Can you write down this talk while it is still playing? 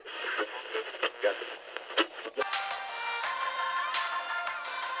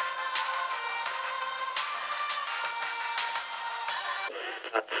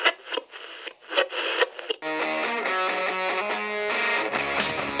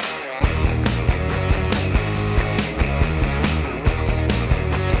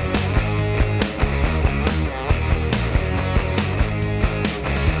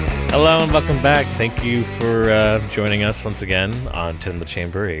Hello and welcome back. Thank you for joining us once again on Tin the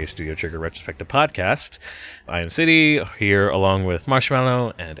Chamber, a Studio Trigger retrospective podcast. I am City, here along with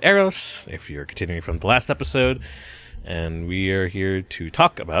Marshmallow and Eros, if you're continuing from the last episode. And we are here to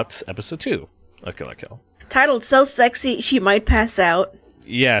talk about episode 2 of Kill la Kill. Titled So Sexy She Might Pass Out.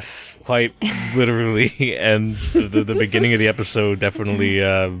 Yes, quite literally. And the beginning of the episode definitely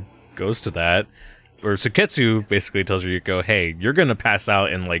goes to that. Or Suketsu basically tells Ryuko, hey, you're going to pass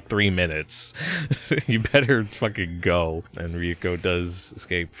out in like 3 minutes. You better fucking go. And Ryuko does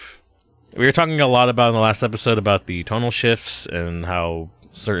escape. We were talking a lot about in the last episode about the tonal shifts and how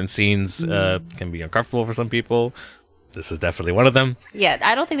certain scenes can be uncomfortable for some people. This is definitely one of them. Yeah,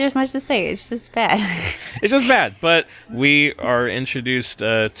 I don't think there's much to say. It's just bad. It's just bad. But we are introduced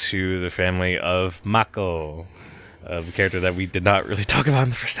to the family of Mako, the character that we did not really talk about in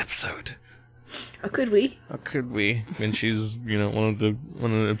the first episode. How could we? How could we? And she's, one of the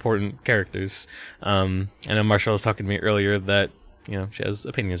important characters. I know Marshall was talking to me earlier that, she has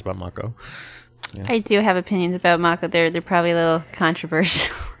opinions about Mako. Yeah. I do have opinions about Mako. They're probably a little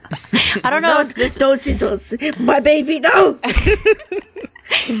controversial. I don't know. Don't say my baby, no!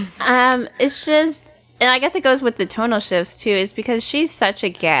 It's just, and I guess it goes with the tonal shifts too, is because she's such a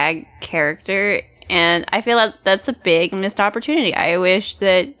gag character. And I feel like that's a big missed opportunity. I wish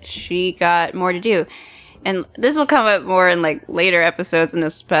that she got more to do. And this will come up more in like later episodes and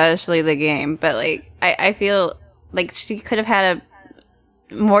especially the game. But like I feel like she could have had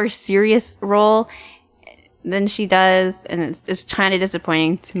a more serious role than she does. And it's kind of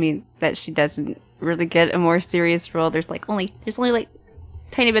disappointing to me that she doesn't really get a more serious role. There's only like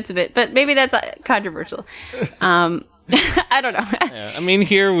tiny bits of it. But maybe that's controversial. I don't know. Yeah, I mean,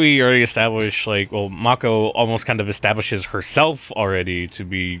 here we already established, Mako almost kind of establishes herself already to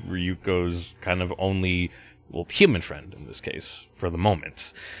be Ryuko's kind of only, human friend in this case, for the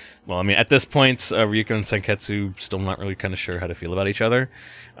moment. Well, I mean, at this point, Ryuko and Senketsu still not really kind of sure how to feel about each other.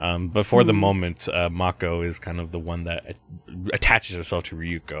 But for the moment, Mako is kind of the one that attaches herself to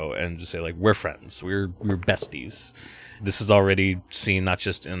Ryuko and just say, we're friends. We're besties. This is already seen not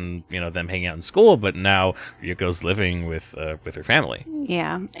just in, them hanging out in school, but now Ryuko's living with her family.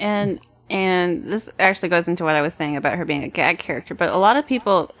 Yeah, and this actually goes into what I was saying about her being a gag character. But a lot of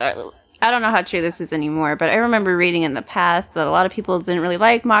people, I don't know how true this is anymore, but I remember reading in the past that a lot of people didn't really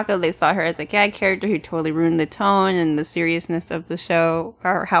like Mako. They saw her as a gag character who totally ruined the tone and the seriousness of the show,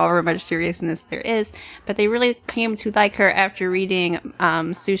 or however much seriousness there is. But they really came to like her after reading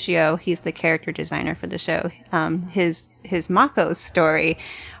Sushio. He's the character designer for the show. His Mako story,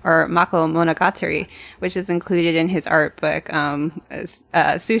 or Mako Monogatari, which is included in his art book,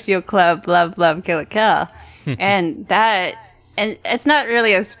 Sushio Club, Love, Love, Kill la Kill. And it's not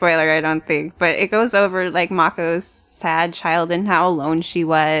really a spoiler, I don't think, but it goes over Mako's sad childhood and how alone she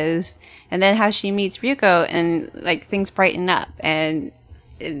was, and then how she meets Ryuko and things brighten up and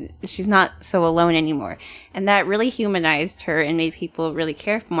she's not so alone anymore. And that really humanized her and made people really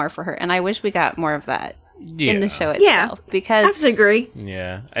care more for her. And I wish we got more of that in the show itself. Because I agree.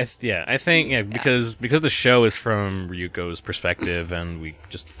 Yeah, I think because the show is from Ryuko's perspective and we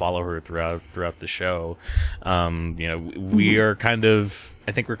just follow her throughout the show. We are kind of,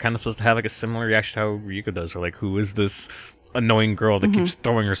 I think we're kind of supposed to have a similar reaction to how Ryuko does. Or who is this annoying girl that keeps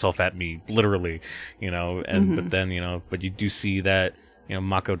throwing herself at me, literally, and but then but you do see that.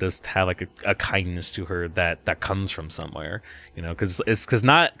 Mako does have a kindness to her that comes from somewhere, because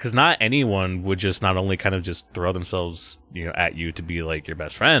not anyone would just not only kind of just throw themselves, at you to be your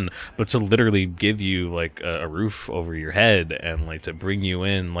best friend, but to literally give you a roof over your head and to bring you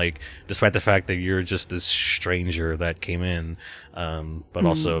in, despite the fact that you're just this stranger that came in, but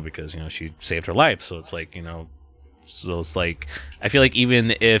also because, she saved her life. So it's so it's I feel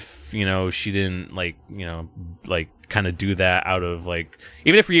even if, she didn't kind of do that out of even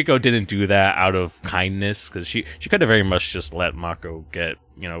if Ryuko didn't do that out of kindness, because she could have very much just let Mako get,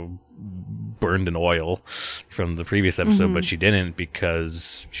 burned in oil from the previous episode, but she didn't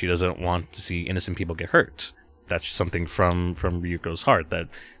because she doesn't want to see innocent people get hurt. That's something from Ryuko's heart that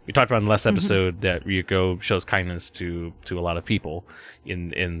we talked about in the last episode, that Ryuko shows kindness to a lot of people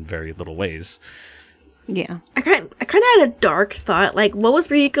in very little ways. Yeah, I kind of had a dark thought. What was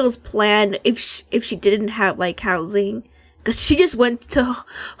Ryuko's plan if she didn't have housing? Because she just went to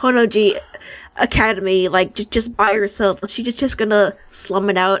Honoji Academy just by herself. She just gonna slum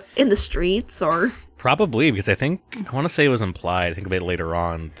it out in the streets, or probably, because I want to say it was implied. I think a bit later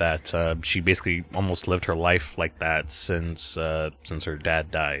on that she basically almost lived her life like that since her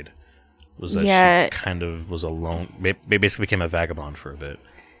dad died. Was that she kind of was alone? Basically became a vagabond for a bit.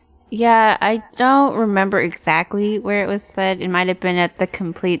 Yeah, I don't remember exactly where it was said. It might have been at the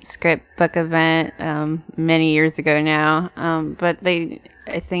Complete Script book event many years ago now. But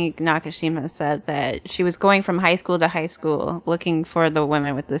I think Nakashima said that she was going from high school to high school looking for the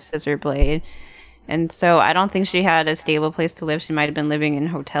women with the scissor blade. And so I don't think she had a stable place to live. She might have been living in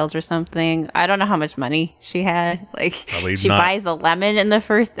hotels or something. I don't know how much money she had. Like, Probably she not. buys a lemon in the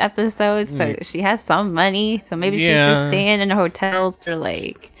first episode, so she has some money. So maybe she's just staying in hotels or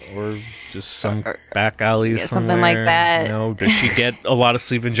like... Or just some back alley somewhere. Something like that. You know, does she get a lot of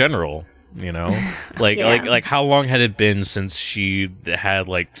sleep in general? You know, like Yeah. like how long had it been since she had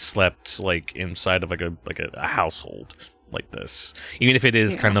like slept like inside of like a household like this? Even if it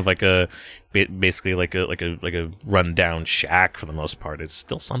is kind of like a basically like a rundown shack for the most part, it's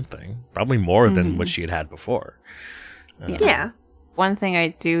still something. Probably more than what she had before. Yeah. One thing I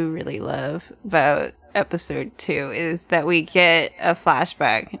do really love about episode 2 is that we get a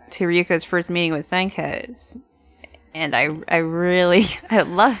flashback to Ryuko's first meeting with Senketsu. And I really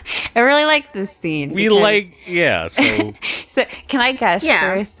like this scene. We because- like, yeah, so So can I gush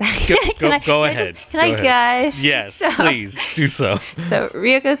for a second? go ahead. Can I gush? Yes, So- please do so. So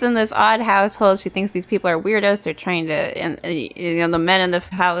Ryuko's in this odd household. She thinks these people are weirdos. They're trying to, and you know, the men in the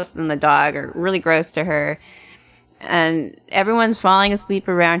house and the dog are really gross to her. And everyone's falling asleep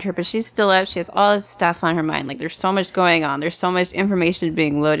around her, but she's still up. She has all this stuff on her mind. Like, there's so much going on. There's so much information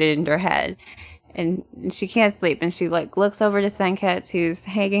being loaded into her head. And she can't sleep. And she, like, looks over to Senketsu, who's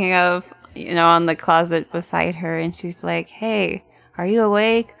hanging out, you know, on the closet beside her. And she's like, hey, are you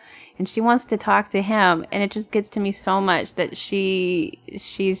awake? And she wants to talk to him. And it just gets to me so much that she's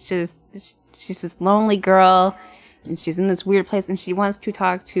this lonely girl. And she's in this weird place. And she wants to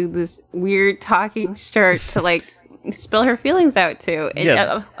talk to this weird talking shirt to, like, spill her feelings out to. And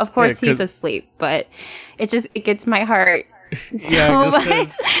Yeah. of course, Yeah, he's asleep. But it get my heart. Yeah, So just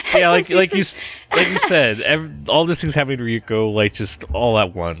 'cause- yeah, like you said, all these things happening to Ryuko, like just all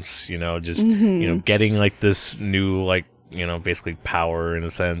at once, you know, just you know, getting like this new like, you know, basically power in a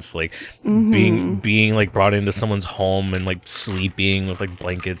sense, like being like brought into someone's home and like sleeping with like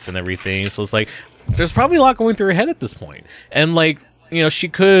blankets and everything. So it's like there's probably a lot going through her head at this point, and like, you know, she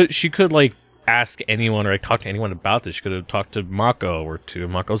could like ask anyone or like talk to anyone about this. She could have talked to Mako or to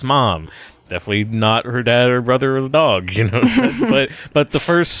Mako's mom. Definitely not her dad or brother or the dog, you know. but the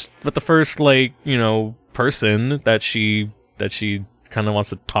first like, you know, person that she kind of wants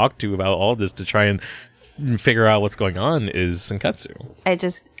to talk to about all this to try and figure out what's going on is Senketsu. I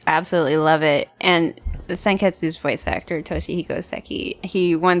just absolutely love it. And Senketsu's voice actor, Toshihiko Seki,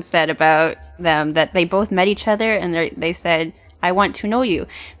 he once said about them that they both met each other and they said, I want to know you.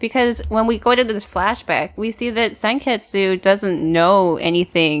 Because when we go to this flashback, we see that Senketsu doesn't know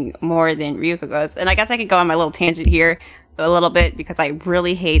anything more than Ryuko does. And I guess I could go on my little tangent here a little bit because I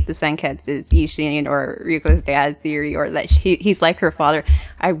really hate the Senketsu's Ishin or Ryuko's dad theory, or that he's like her father.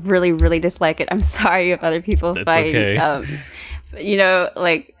 I really, really dislike it. I'm sorry if other people find, okay. You know,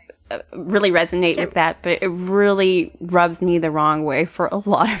 like, really resonate with that, but it really rubs me the wrong way for a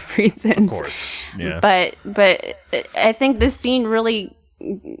lot of reasons. Of course, yeah. But I think this scene really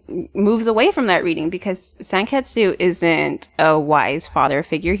moves away from that reading because Senketsu isn't a wise father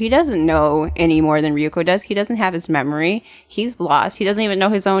figure. He doesn't know any more than Ryuko does. He doesn't have his memory. He's lost. He doesn't even know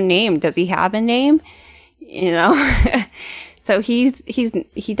his own name. Does he have a name? You know? So he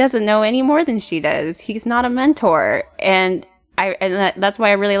doesn't know any more than she does. He's not a mentor. And that's why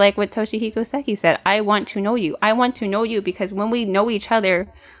I really like what Toshihiko Seki said. I want to know you. I want to know you because when we know each other,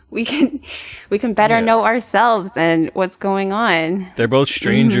 we can better know ourselves and what's going on. They're both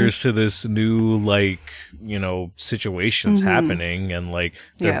strangers to this new, like, you know, situations happening, and like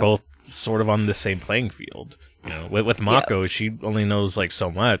they're both sort of on the same playing field. You know, with Mako, she only knows like so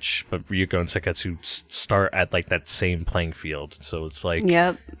much, but Ryuko and Senketsu start at like that same playing field. So it's like,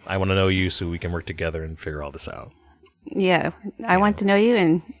 I want to know you so we can work together and figure all this out. Yeah, I want to know you,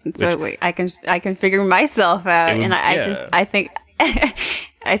 and so I can figure myself out, and I think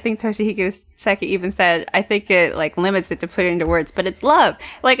I think Toshihiko Seki even said, I think it like limits it to put it into words, but it's love.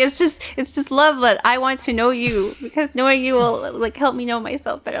 Like it's just love that I want to know you because knowing you will like help me know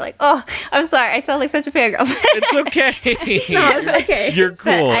myself better. Like, oh, I'm sorry, I sound like such a fangirl. It's okay. No, it's okay. You're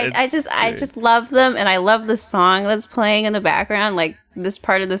cool. I just love them, and I love the song that's playing in the background. Like this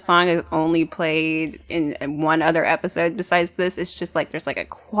part of the song is only played in one other episode. Besides this, it's just like there's like a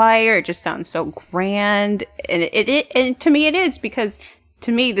choir. It just sounds so grand, and it to me it is because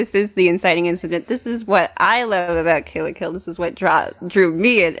to me, this is the inciting incident. This is what I love about Kill la Kill. This is what drew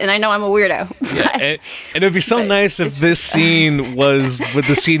me in. And I know I'm a weirdo. Yeah, and it would be so nice if this scene was with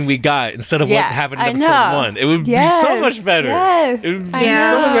the scene we got instead of what happened in episode 1. It would be so much better. Yes, it would be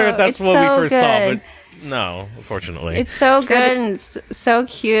so much better if that's it's what so we first saw. good. But no, unfortunately. It's so good and it's so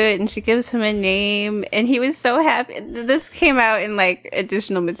cute, and she gives him a name, and he was so happy. This came out in like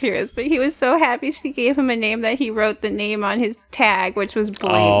additional materials, but he was so happy she gave him a name that he wrote the name on his tag, which was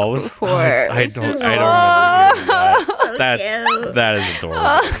blank before. I don't remember that. That is adorable.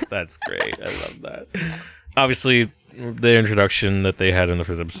 Oh. That's great. I love that. Obviously, the introduction that they had in the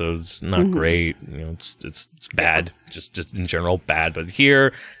first episode's not great. You know, it's bad. Just in general bad. But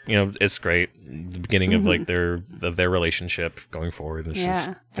here, you know, it's great. The beginning of like their relationship going forward is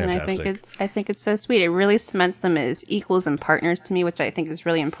just fantastic. And I think it's so sweet. It really cements them as equals and partners to me, which I think is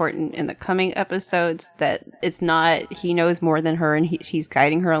really important in the coming episodes. That it's not he knows more than her and he's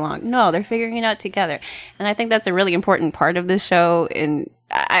guiding her along. No, they're figuring it out together, and I think that's a really important part of the show. And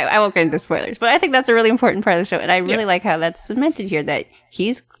I won't get into spoilers, but I think that's a really important part of the show, and I really like how that's cemented here. That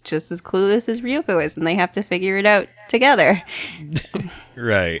he's just as clueless as Ryuko is, and they have to figure it out together.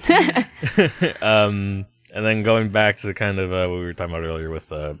 Right. And then going back to kind of what we were talking about earlier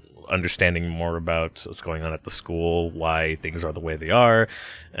with understanding more about what's going on at the school, why things are the way they are,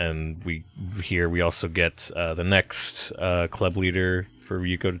 and we also get the next club leader for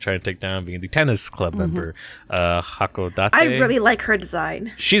Ryuko to try and take down, being the tennis club member, Hakodate. I really like her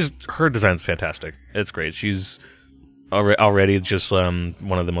design. Her design's fantastic. It's great. She's already just one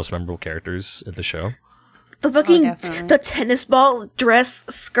of the most memorable characters in the show. The fucking the tennis ball dress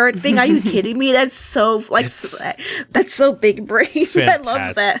skirt thing. Are you kidding me? That's so that's so big brain. I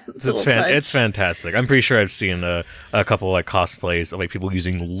love that. It's fantastic. I'm pretty sure I've seen a couple like cosplays of like people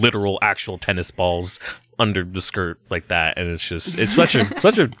using literal actual tennis balls under the skirt like that, and it's such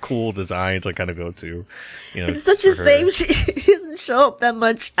a cool design to kind of go to. You know, it's such a shame she doesn't show up that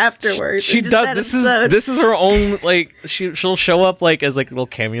much afterwards. She does. This is her own like she'll show up like as like little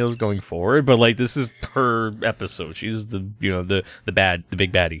cameos going forward, but like this is per episode. She's the the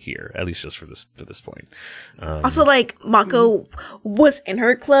big baddie here, at least just for this point. Also, like Mako was in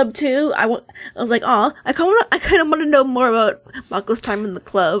her club too. I was like, oh, I kind of want to know more about Mako's time in the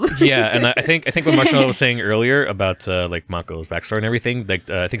club. Yeah, and I think what Marshmallow was saying earlier about like Mako's backstory and everything, like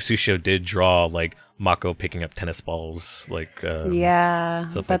I think Sushio did draw like Mako picking up tennis balls, like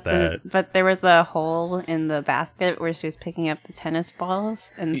stuff like that. But there was a hole in the basket where she was picking up the tennis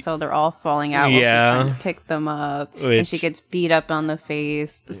balls, and so they're all falling out while she's trying to pick them up, and she gets beat up on the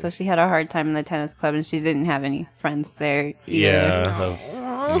face. So she had a hard time in the tennis club, and she didn't have any friends there either.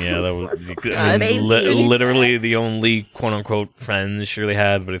 Yeah, that was literally the only quote unquote friends she really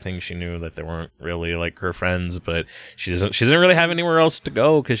had, but I think she knew that they weren't really like her friends, but she doesn't really have anywhere else to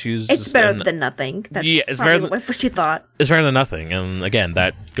go because it's better than nothing. That's it's better than what she thought. It's better than nothing. And again,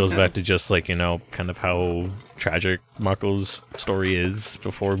 that goes back to just like, kind of how tragic Mako's story is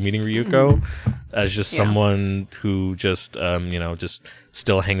before meeting Ryuko, as just someone who just just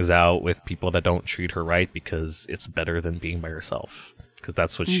still hangs out with people that don't treat her right because it's better than being by herself. Because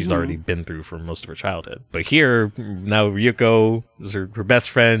that's what she's already been through for most of her childhood. But here, now Ryuko is her best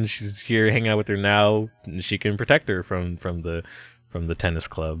friend. She's here hanging out with her now, and she can protect her from the tennis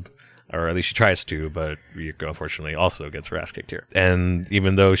club. Or at least she tries to, but Ryuko unfortunately also gets her ass kicked here. And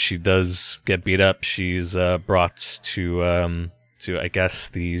even though she does get beat up, she's brought to I guess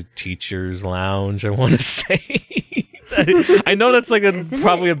the teacher's lounge, I want to say. I know that's like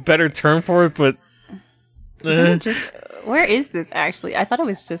probably a better term for it, but where is this actually? I thought it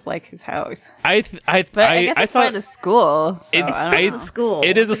was just like his house. I guess it's part of the school. So it's the school.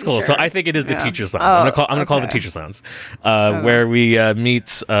 It is a school, so I think it is the teacher's lounge. I'm gonna call it the teacher's lounge, where we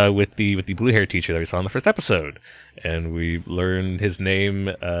meet with the blue hair teacher that we saw in the first episode, and we learn his name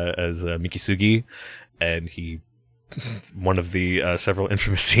as Mikisugi, and he. One of the several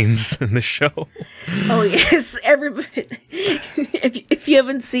infamous scenes in the show. Oh yes, everybody. If you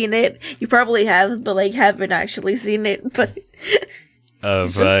haven't seen it, you probably have, but like haven't actually seen it. But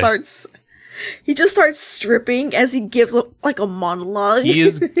he just starts stripping as he gives like a monologue.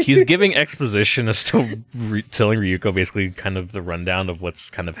 He's giving exposition as to telling Ryuko basically kind of the rundown of what's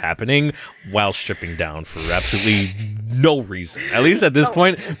kind of happening while stripping down for absolutely no reason. At least at this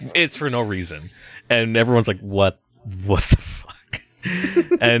point, it's for no reason, and everyone's like, "What the fuck?"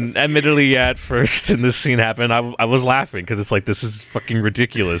 And admittedly, at first, when this scene happened, I was laughing because it's like, this is fucking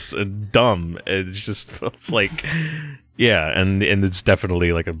ridiculous and dumb. It's like, yeah, and it's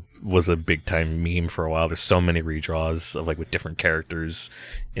definitely like was a big time meme for a while. There's so many redraws of like with different characters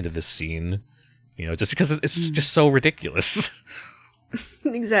into this scene, just because it's just so ridiculous.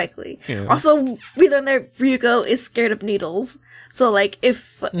 Exactly. Yeah. Also, we learned that Ryuko is scared of needles. So, like,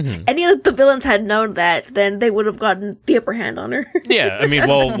 if any of the villains had known that, then they would have gotten the upper hand on her. Yeah, I mean,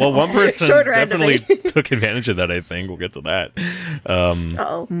 well, one person Shorter end of definitely it. took advantage of that. I think we'll get to that.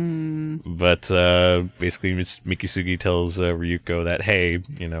 Uh-oh. But basically, Miss Mikisugi tells Ryuko that, hey,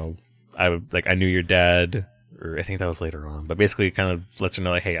 you know, I knew your dad, or I think that was later on. But basically, it kind of lets her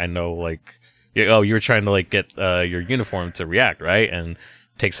know, like, hey, I know, like, you were trying to like get your uniform to react, right? And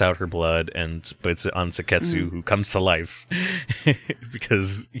takes out her blood and puts it on Seketsu, who comes to life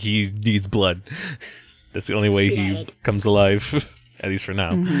because he needs blood. That's the only way he comes alive, at least for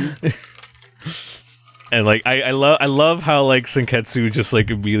now. And like I love how like Senketsu just like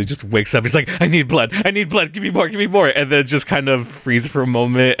immediately just wakes up. He's like, I need blood, give me more, and then just kind of freezes for a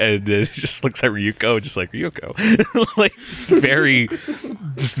moment and then just looks at Ryuko, just like Ryuko, like it's very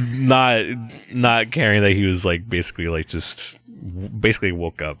just not caring that he was like basically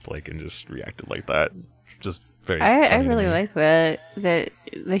woke up like and just reacted like that. Just very. I really like that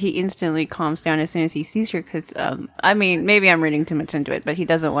he instantly calms down as soon as he sees her, because I mean, maybe I'm reading too much into it, but he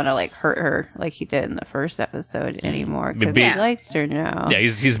doesn't want to like hurt her like he did in the first episode anymore, because he likes her now. Yeah,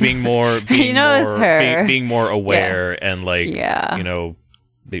 he's being more he knows her. Being more aware and like Yeah. you know,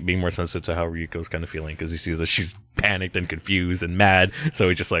 being more sensitive to how Ryuko's kind of feeling, because he sees that she's panicked and confused and mad, so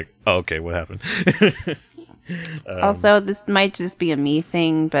he's just like, oh, okay, what happened? Also, this might just be a me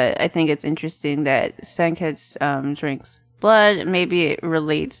thing, but I think it's interesting that Senketsu drinks blood. Maybe it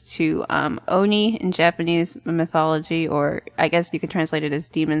relates to Oni in Japanese mythology, or I guess you could translate it as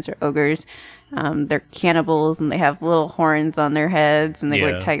demons or ogres. They're cannibals and they have little horns on their heads and they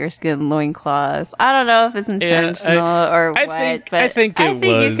wear tiger skin loincloths. I don't know if it's intentional or what, but I think you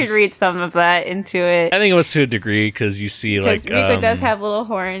could read some of that into it. I think it was to a degree, because you see like Riko does have little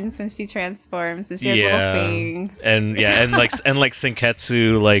horns when she transforms, and she has little fangs. and like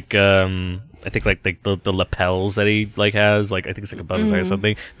Senketsu, like I think like the lapels that he like has, like I think it's like above his eye or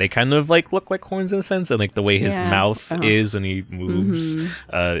something. They kind of like look like horns in a sense, and like the way his mouth is when he moves,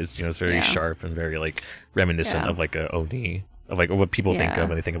 is it's very sharp and very like reminiscent of like a Oni, of like what people think of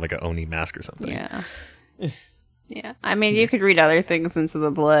when they think of like a Oni mask or something. Yeah. Yeah, I mean, you could read other things into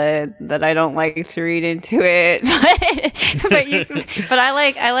the blood that I don't like to read into it, but I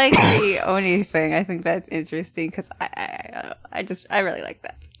like the Oni thing. I think that's interesting because I really like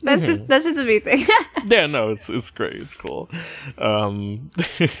that. That's just a me thing. Yeah, no, it's great. It's cool. I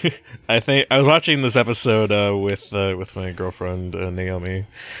think I was watching this episode with my girlfriend Naomi,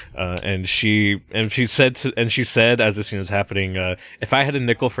 and she said as this scene was happening, if I had a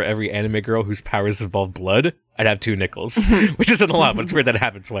nickel for every anime girl whose powers involve blood, I'd have 2 nickels, which isn't a lot, but it's weird that it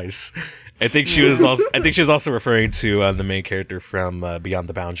happened twice. I think she was also referring to the main character from Beyond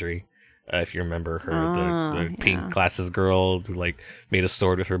the Boundary. If you remember her, the pink glasses girl who like made a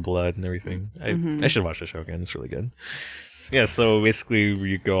sword with her blood and everything. I should watch the show again. It's really good. Yeah, so basically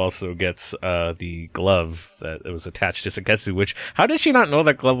Ryuko also gets the glove that was attached to Seketsu, which, how did she not know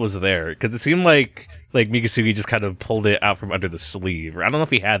that glove was there? Because it seemed like Mikisugi just kind of pulled it out from under the sleeve. Or I don't know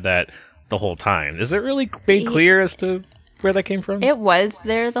if he had that the whole time. Is it really made clear as to where that came from? It was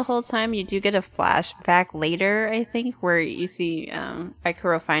there the whole time. You do get a flashback later, I think, where you see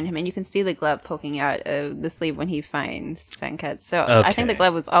Aikuro find him, and you can see the glove poking out of the sleeve when he finds Senketsu. So I think the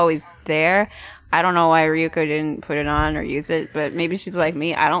glove was always there. I don't know why Ryuko didn't put it on or use it, but maybe she's like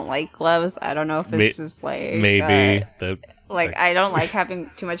me. I don't like gloves. I don't know if it's just like maybe I don't like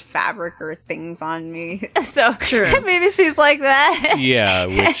having too much fabric or things on me. So maybe she's like that. Yeah,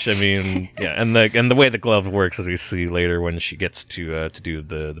 which I mean, and the way the glove works, as we see later when she gets to do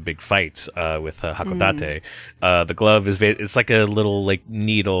the big fight with Hakodate, the glove it's like a little like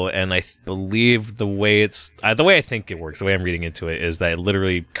needle, and I believe the way I think it works, the way I'm reading into it, is that it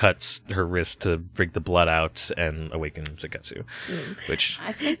literally cuts her wrist to bring the blood out and awaken Seketsu, which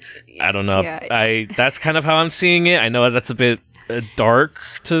I don't know. Yeah. That's kind of how I'm seeing it. I know that's a bit dark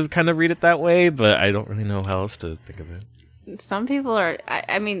to kind of read it that way, but I don't really know how else to think of it. Some people are,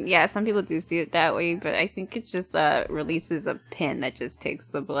 I mean, some people do see it that way, but I think it just releases a pin that just takes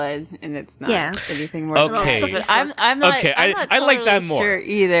the blood, and it's not anything more. Okay, but I'm not. Okay, I'm not I like that more. sure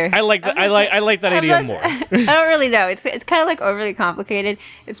either. I like that. I like that idea more. I don't really know. It's kind of like overly complicated,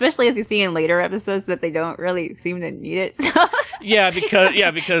 especially as you see in later episodes that they don't really seem to need it. So.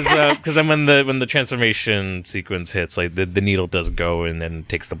 because then when the transformation sequence hits, like the needle does go and then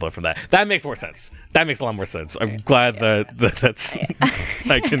takes the blood from that. That makes more sense. That makes a lot more sense. I'm glad that that's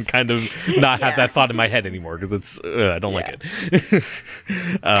I can kind of not have that thought in my head anymore because it's I don't like it.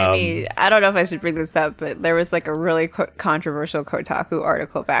 I mean, I don't know if I should bring this up, but there was like a really controversial Kotaku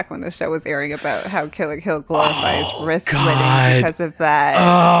article back when the show was airing about how Kill la Kill glorifies wrist slitting because of that.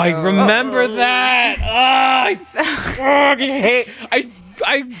 I remember that.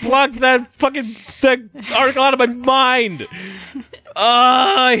 I blocked that article out of my mind.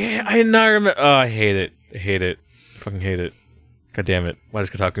 I now remember. I hate it. Fucking hate it. God damn it. Why does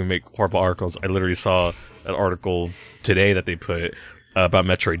Kotaku make horrible articles? I literally saw an article today that they put about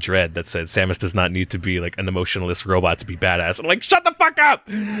Metroid Dread that said Samus does not need to be like an emotionless robot to be badass. I'm like, shut the fuck up!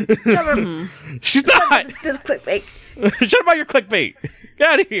 She's not! This clickbait. Shut up about your clickbait! Get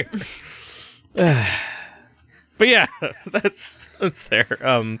out of here! But yeah, that's there.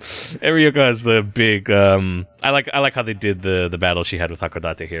 And Ryuko has the big. I like how they did the battle she had with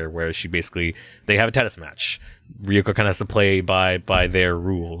Hakodate here, where they have a tennis match. Ryuko kind of has to play by their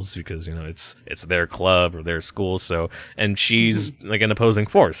rules because it's their club or their school. So and she's like an opposing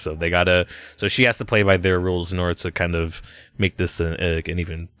force, so she has to play by their rules in order to kind of make this an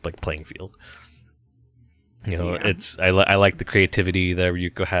even like playing field. I like the creativity that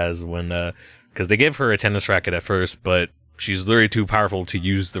Ryuko has when. Because they give her a tennis racket at first, but she's literally too powerful to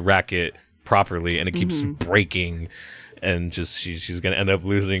use the racket properly, and it keeps breaking, and she's gonna end up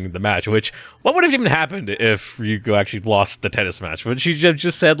losing the match. Which what would have even happened if Ryuko actually lost the tennis match? Would she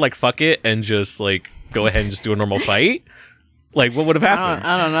just said like fuck it and just like go ahead and just do a normal fight? Like what would have happened?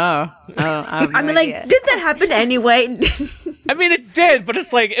 I don't know. I mean, like, did that happen anyway? I mean, it did, but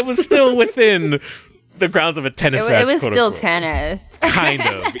it's like it was still within the grounds of a tennis match. It was still tennis. Kind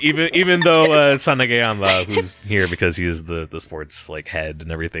of. Even though Sanagayama, who's here because he is the sports like head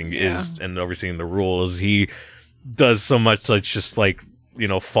and everything, is and overseeing the rules, he does so much like just like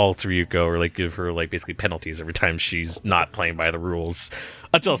fault Ryuko or like give her like basically penalties every time she's not playing by the rules.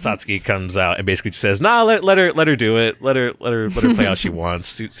 Until Satsuki comes out and basically just says, "Nah, let her do it. Let her play how she wants.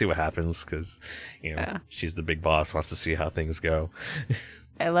 See what happens because she's the big boss. Wants to see how things go."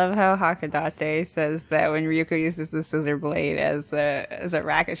 I love how Hakodate says that when Ryuko uses the scissor blade as a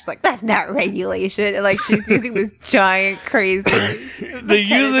racket, she's like, "That's not regulation." And like she's using this giant crazy. They're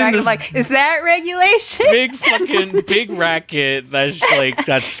using this like, is that regulation? Big racket that's like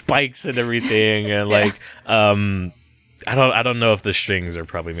got spikes and everything, and like I don't know if the strings are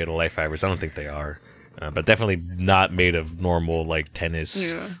probably made of light fibers. I don't think they are. But definitely not made of normal like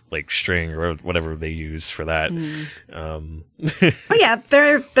tennis like string or whatever they use for that. Oh yeah,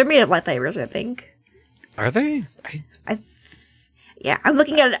 they're made of light fibers, I think. Are they? I'm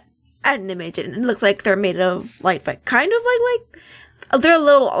looking at an image and it looks like they're made of light fiber. Kind of like they're a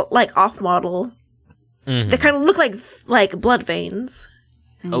little like off model. They kind of look like blood veins.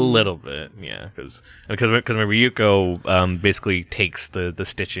 A little bit, yeah, because when Ryuko basically takes the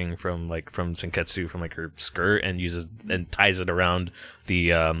stitching from Senketsu from like her skirt and ties it around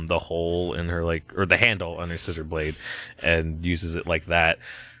the hole in her like or the handle on her scissor blade and uses it like that,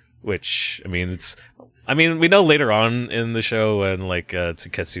 which I mean we know later on in the show when like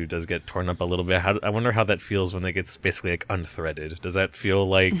Senketsu does get torn up a little bit. I wonder how that feels when it gets basically like unthreaded. Does that feel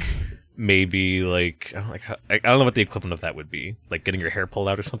like maybe like I don't know what the equivalent of that would be, like getting your hair pulled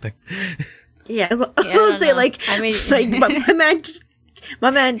out or something? Yeah, I was gonna say like my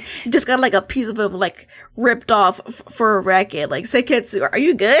man just got like a piece of him like ripped off for a racket. Like, Seiketsu, are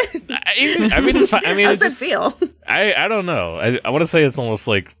you good? I mean, it's fine. I mean, how does it feel? I don't know. I want to say it's almost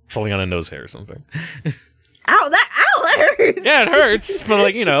like pulling on a nose hair or something. Ow, that hurts. Yeah, it hurts, but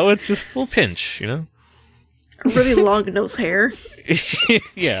like it's just a little pinch, Really long nose hair.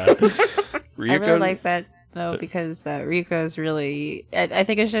 Yeah. I really like that though because Ryuko is really. I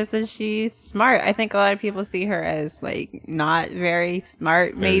think it shows that she's smart. I think a lot of people see her as like not very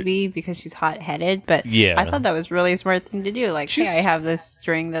smart, maybe because she's hot-headed. But yeah, I thought that was really a smart thing to do. Like, hey, I have this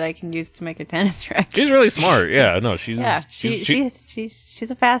string that I can use to make a tennis racket. She's really smart. Yeah, no, she's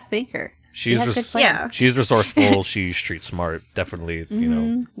she's a fast thinker. She's resourceful. She's street smart. Definitely,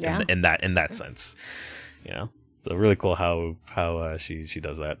 in that sense. So really cool how she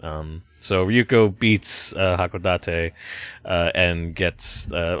does that. So Ryuko beats Hakodate and gets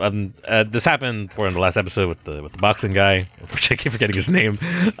this happened in the last episode with the boxing guy, which I keep forgetting his name.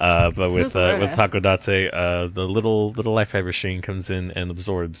 But with Hakodate, the little life fiber string comes in and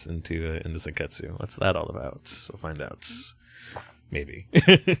absorbs into Senketsu. What's that all about? We'll find out. Maybe.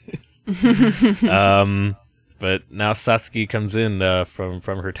 But now Satsuki comes in from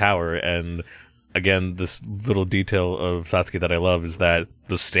her tower and again, this little detail of Satsuki that I love is that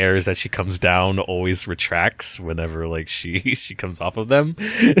the stairs that she comes down always retracts whenever like she comes off of them,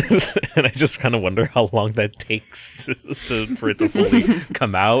 and I just kind of wonder how long that takes for it to fully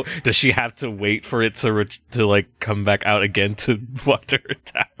come out. Does she have to wait for it to like come back out again to walk to her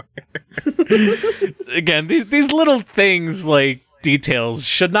tower? Again, these little things like details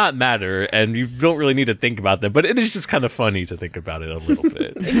should not matter, and you don't really need to think about them, but it is just kind of funny to think about it a little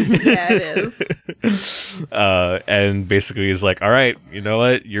bit. Yeah, it is. And basically he's like, all right, you know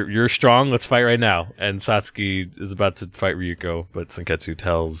what, you're strong, let's fight right now. And Satsuki is about to fight Ryuko, but Senketsu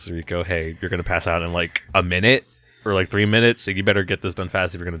tells Ryuko, hey, you're gonna pass out in like a minute or like 3 minutes, so you better get this done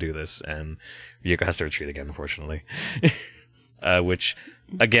fast if you're gonna do this. And Ryuko has to retreat again, unfortunately. Which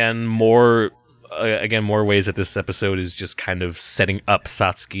again, more ways that this episode is just kind of setting up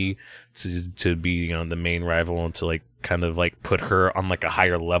Satsuki to be, you know, the main rival, and to like kind of like put her on like a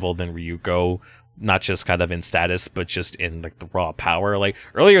higher level than Ryuko, not just kind of in status, but just in like the raw power. Like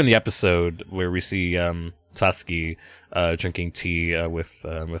earlier in the episode where we see Satsuki drinking tea with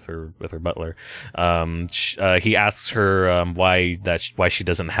her butler, he asks her why she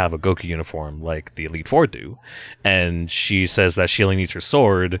doesn't have a Goku uniform like the Elite Four do, and she says that she only needs her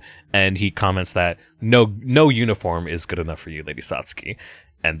sword, and he comments that no uniform is good enough for you, Lady Satsuki.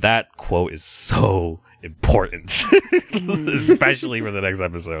 And that quote is so important, especially for the next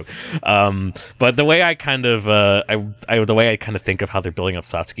episode. But the way I kind of think of how they're building up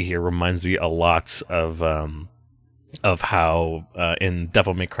Satsuki here reminds me a lot of how in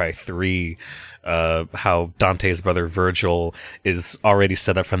Devil May Cry 3, how Dante's brother Virgil is already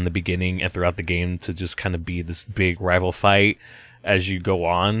set up from the beginning and throughout the game to just kind of be this big rival fight as you go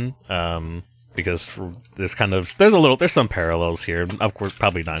on. Because there's some parallels here, of course,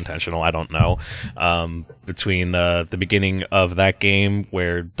 probably not intentional, I don't know, between the beginning of that game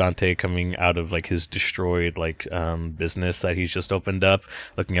where Dante coming out of like his destroyed like business that he's just opened up,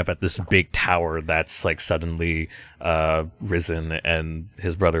 looking up at this big tower that's like suddenly risen, and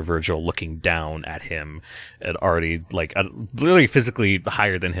his brother Virgil looking down at him, and already like literally physically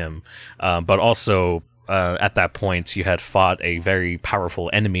higher than him, but also at that point you had fought a very powerful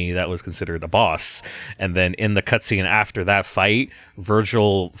enemy that was considered a boss, and then in the cutscene after that fight,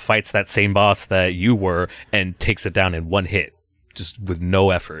 Virgil fights that same boss that you were and takes it down in one hit, just with no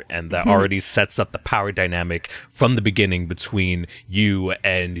effort, and that already sets up the power dynamic from the beginning between you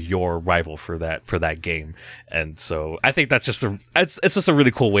and your rival for that game. And so I think that's just it's just a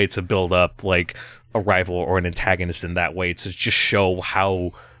really cool way to build up like a rival or an antagonist in that way, to just show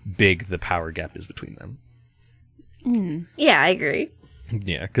how big the power gap is between them. Yeah, I agree.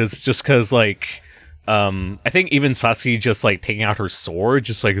 Yeah, because like I think even Satsuki just like taking out her sword,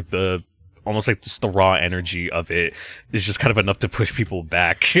 just like the almost like the raw energy of it is just kind of enough to push people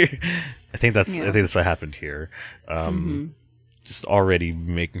back. I think that's what happened here. Just already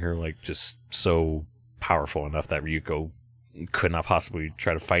making her like just so powerful enough that Ryuko could not possibly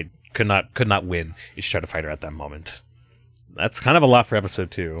try to fight, could not win if she tried to fight her at that moment. That's kind of a lot for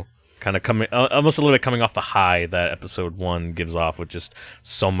episode 2. Kind of coming, almost a little bit coming off the high that episode 1 gives off, with just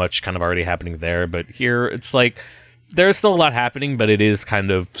so much kind of already happening there. But here, it's like there's still a lot happening, but it is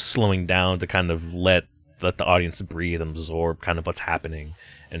kind of slowing down to kind of let the audience breathe and absorb kind of what's happening,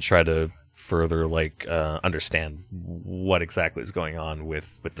 and try to further like understand what exactly is going on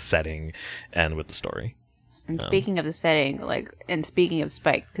with the setting and with the story. And speaking of the setting, and speaking of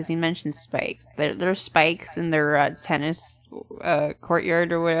spikes, because he mentioned spikes, there's spikes in their tennis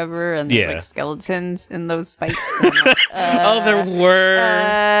courtyard or whatever, and there's like skeletons in those spikes. There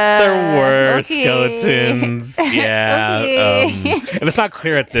were skeletons. Yeah. If it's not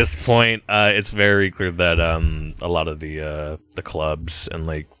clear at this point, it's very clear that a lot of the clubs and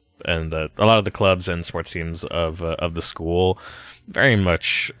a lot of the clubs and sports teams of the school very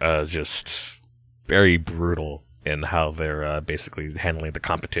much just very brutal in how they're basically handling the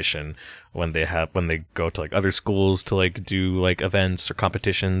competition when they go to like other schools to like do like events or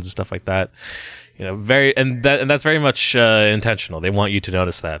competitions and stuff like that. You know, that's very much intentional. They want you to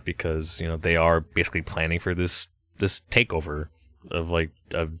notice that, because you know they are basically planning for this takeover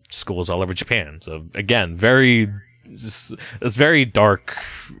of schools all over Japan. So again, it's very dark,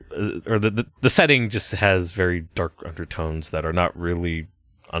 or the setting just has very dark undertones that are not really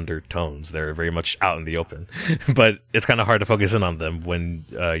undertones. They're very much out in the open, but it's kind of hard to focus in on them when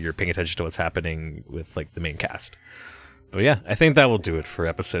you're paying attention to what's happening with like the main cast. But yeah, I think that will do it for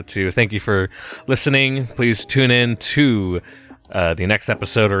episode 2. Thank you for listening. Please tune in to the next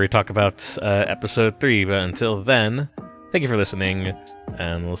episode where we talk about episode 3. But until then, thank you for listening,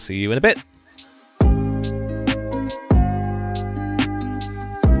 and we'll see you in a bit.